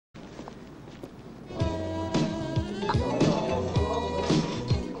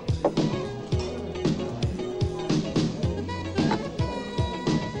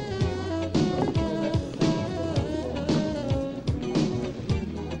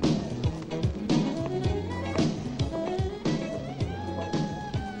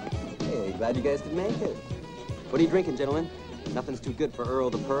glad you guys could make it. What are you drinking, gentlemen? Nothing's too good for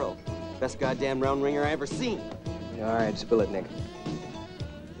Earl the Pearl. Best goddamn round ringer I ever seen. All right, spill it, Nick.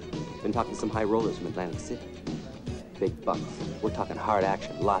 Been talking to some high rollers from Atlantic City. Big bucks. We're talking hard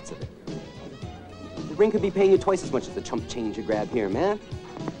action, lots of it. The ring could be paying you twice as much as the chump change you grab here, man.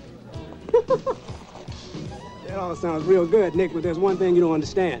 That all sounds real good, Nick, but there's one thing you don't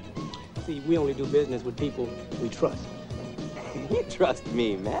understand. See, we only do business with people we trust. You trust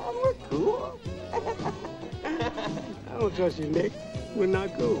me, man. We're cool. I don't trust you, Nick. We're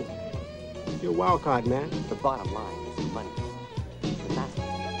not cool. You're a wild card, man. The bottom line is money. The master.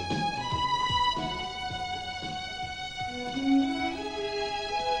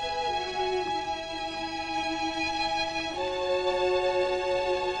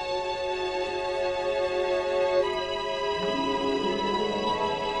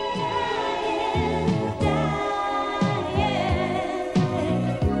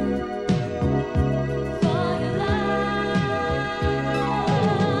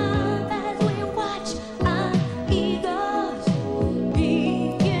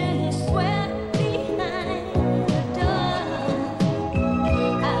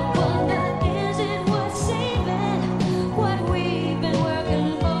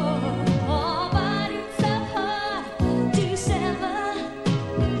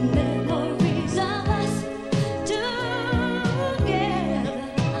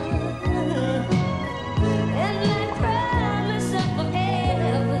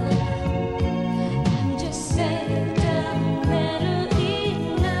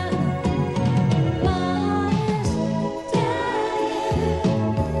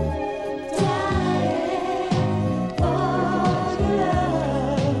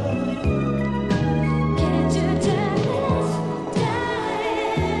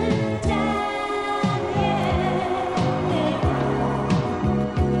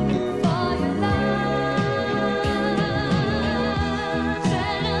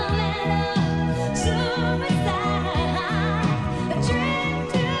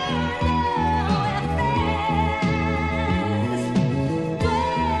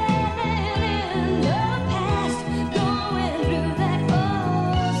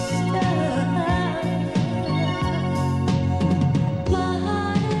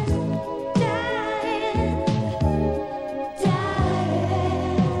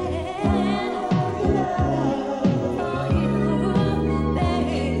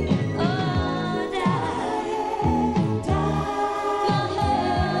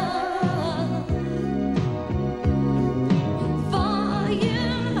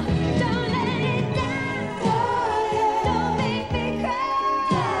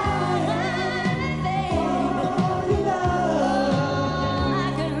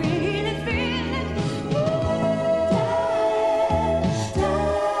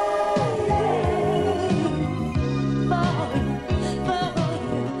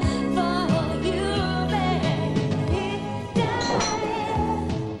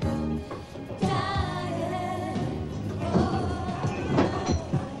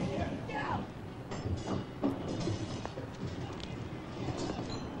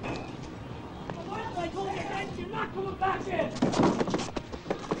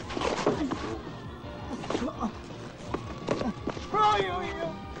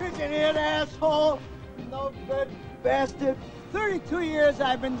 Bastard. 32 years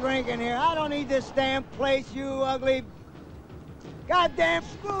I've been drinking here. I don't need this damn place, you ugly... Goddamn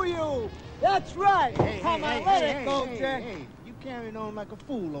screw you! That's right! Come on, let it go, Jack. Hey, you carrying on like a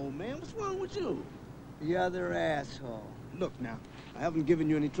fool, old man. What's wrong with you? The other asshole. Look now, I haven't given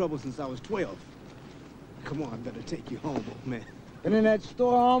you any trouble since I was 12. Come on, I better take you home, old man. Been in that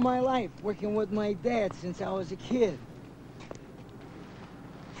store all my life, working with my dad since I was a kid.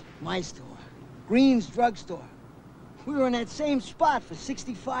 My store. Green's drugstore. We were in that same spot for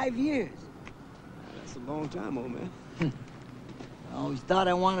 65 years. That's a long time, old man. I always thought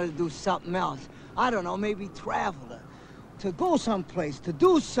I wanted to do something else. I don't know, maybe travel, to go someplace, to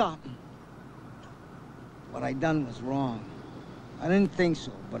do something. What I done was wrong. I didn't think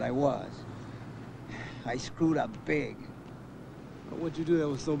so, but I was. I screwed up big. What'd you do that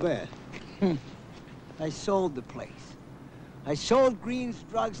was so bad? I sold the place. I sold Green's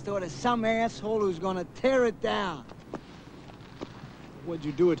drugstore to some asshole who's gonna tear it down. What'd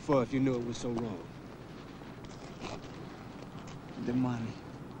you do it for if you knew it was so wrong? The money.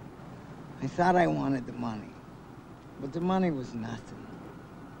 I thought I wanted the money, but the money was nothing.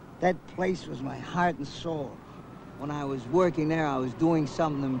 That place was my heart and soul. When I was working there, I was doing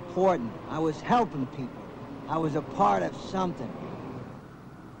something important. I was helping people. I was a part of something.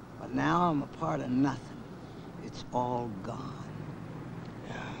 But now I'm a part of nothing. It's all gone.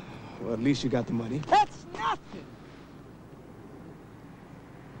 Well, at least you got the money. That's nothing!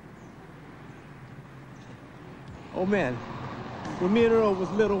 Oh, man, when me and Earl was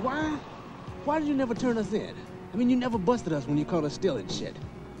little, why did you never turn us in? I mean, you never busted us when you caught us stealing shit.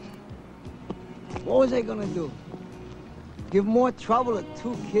 What was I gonna do? Give more trouble to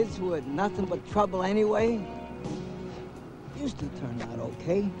two kids who had nothing but trouble anyway? You still turned out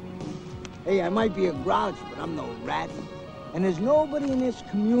okay. Hey, I might be a grouch, but I'm no rat. And there's nobody in this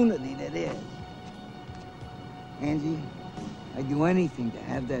community that is. Angie, I'd do anything to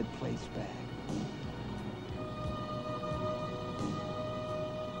have that place back.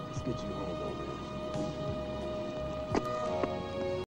 Let's get you home, old man.